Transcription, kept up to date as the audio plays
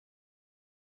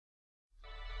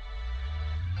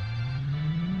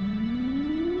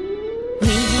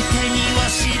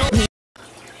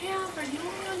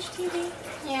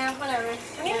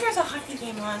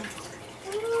on.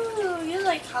 Ooh, you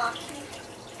like coffee.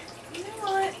 You know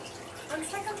what? On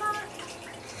second thought,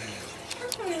 I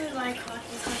don't really like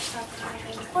coffee as much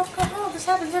as what the hell? This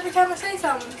happens every time I say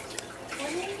something. What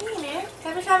do you mean, man?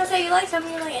 Every time I say you like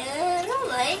something, you're like, I don't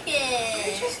like it.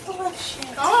 You're just full of shit.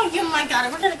 Oh, my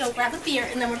God. We're going to go grab a beer,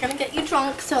 and then we're going to get you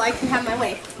drunk so I can have my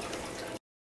way.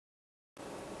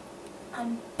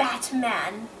 I'm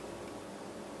Batman.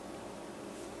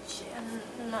 Shit,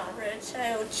 I'm not rich.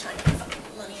 I owe China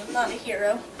fucking money. I'm not a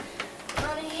hero.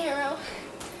 Not a hero.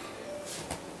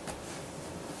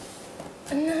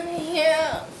 I'm not a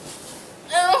hero.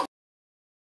 No.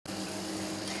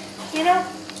 You know,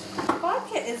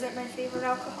 vodka isn't my favorite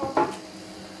alcohol.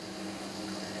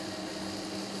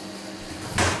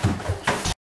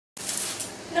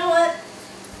 You know what?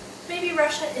 Maybe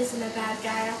Russia isn't a bad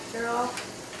guy after all.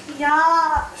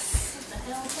 Yes. What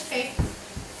the hell? Okay.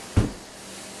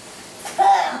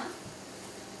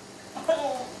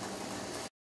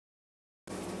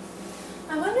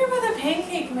 I wonder where the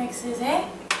pancake mix is, eh?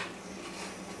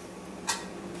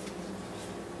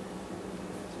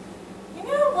 You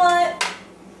know what?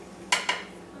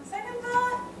 On second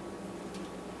thought,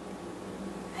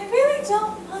 I really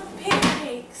don't love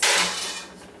pancakes.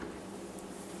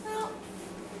 No,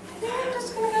 I think I'm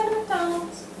just gonna go to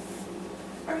McDonald's.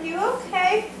 Are you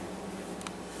okay?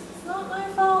 It's not my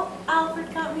fault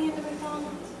Alfred got me into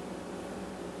McDonald's.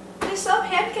 They sell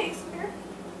pancakes here.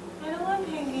 I don't want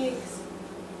pancakes.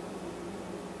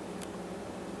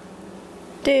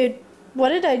 Dude, what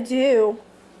did I do?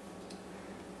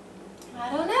 I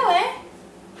don't know, eh?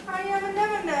 I haven't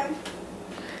never known.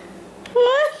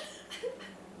 What?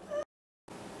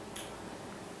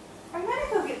 I'm gonna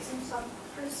go get some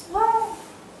sunflowers. Well,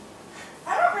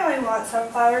 I don't really want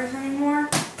sunflowers anymore.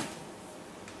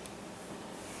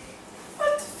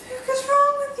 What the fuck is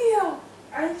wrong with you?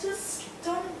 I just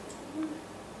don't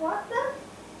want them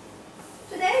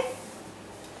today.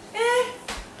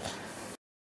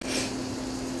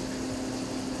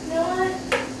 You know what?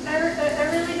 I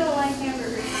really don't like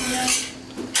hamburgers, you know?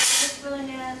 It's really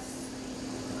nasty.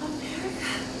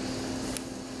 America.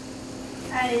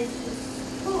 I just...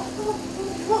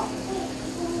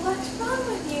 What's wrong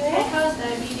with you, eh? How's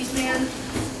diabetes, man?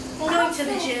 I'm going to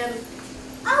the gym.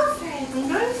 Alfred! I'm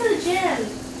going to the gym.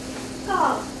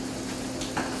 Oh.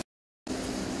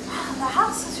 Wow, the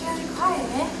house is really quiet,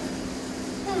 eh?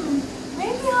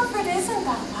 Maybe Alfred isn't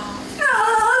that loud.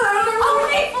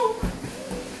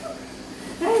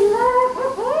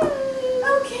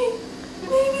 Okay,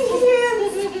 maybe he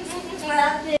is.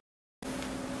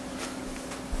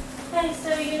 Hey,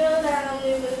 so you know that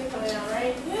new movie coming out,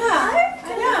 right? Yeah, I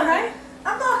know, right?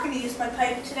 I'm not going to use my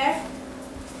pipe today.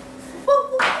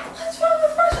 What's wrong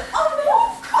with Russia? Oh no!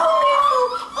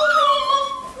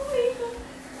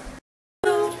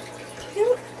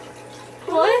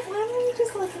 What? Why don't you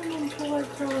just let someone pull my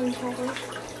curl and cover?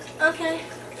 Okay.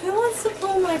 Who wants to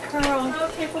pull my curl?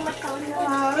 Okay, pull my curl.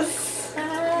 Yes. I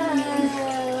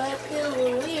feel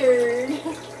weird.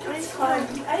 It's fun.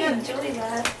 I enjoy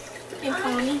that. Hey,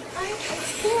 Connie. I'm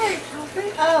scared,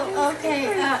 Alfred. Oh, okay.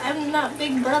 I'm not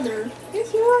Big Brother.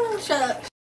 Yes, you are. Shut up.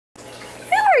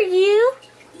 Who are you?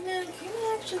 You know, Canada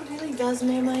actually really does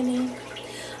know my name.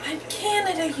 I'm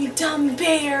Canada, you dumb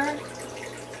bear.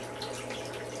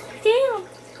 Damn.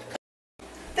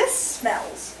 This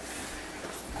smells.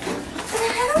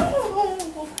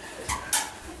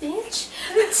 Bitch.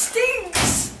 It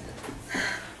stinks.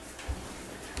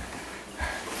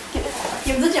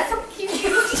 Give the jar. Give the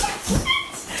jar.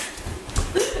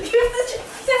 What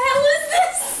the hell is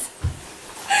this?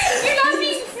 You're not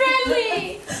being friendly.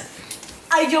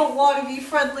 I don't want to be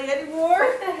friendly anymore.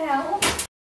 What the hell?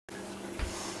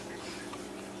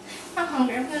 I'm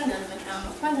hungry. I'm gonna go to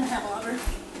McDonald's. Why the hell ever?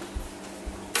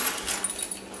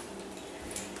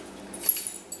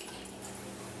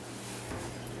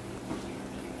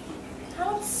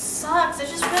 That sucks. I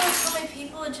just realized how many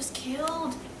people it just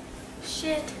killed.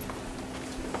 Shit.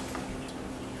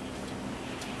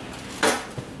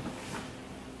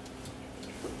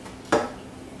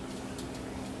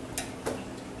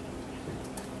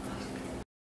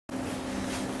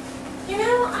 You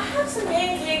know, I have some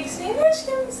pancakes. Maybe I should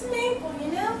give them some maple,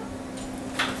 you know?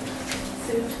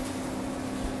 Food.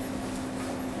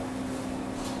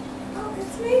 Oh,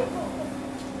 it's maple.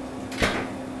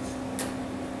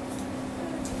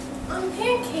 On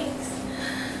pancakes.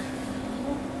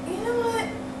 You know what?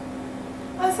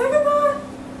 I was thinking about...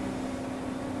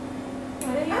 I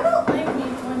don't like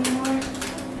maple anymore.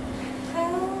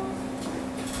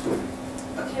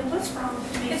 Okay, what's wrong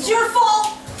with me? It's your fault!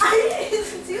 I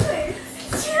didn't do it.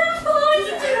 It's your fault.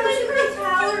 You did my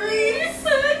calories.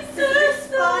 It's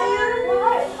expired.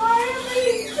 What?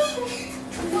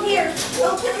 Here,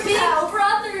 open your Big mouth.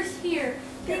 brother's here.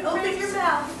 Here, open your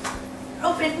mouth.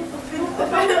 Open.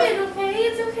 Open, okay?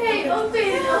 It's okay.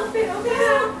 Open.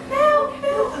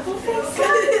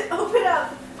 Open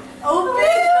up. Open.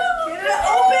 Get it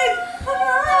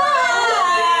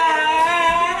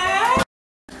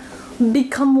open.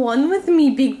 Become one with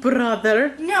me, big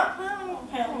brother. No.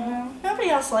 Hell no. Nobody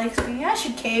else likes me. I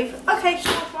should cave. Okay,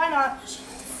 sure. Why not?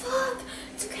 Fuck.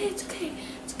 It's okay.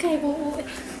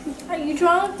 Are you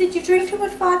drunk? Did you drink too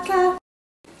much vodka?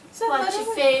 So What's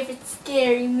your favorite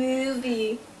scary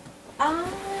movie?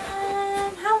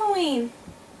 Halloween.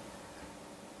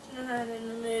 Not in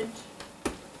the mood.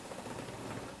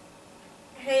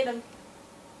 I hate them.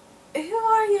 Who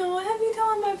are you? What have you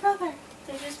done, my brother?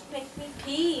 They just make me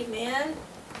pee, man.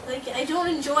 Like, I don't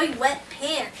enjoy wet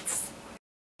pants.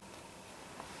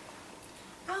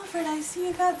 Alfred, I see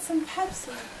you got some Pepsi.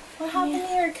 What happened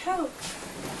to your Coke?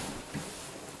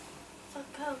 Fuck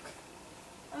Coke.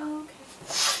 Oh, okay.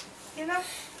 You know,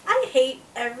 I hate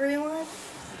everyone.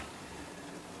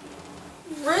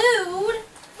 Rude.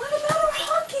 What about our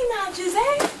hockey matches,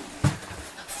 eh?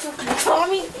 Fucking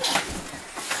Tommy.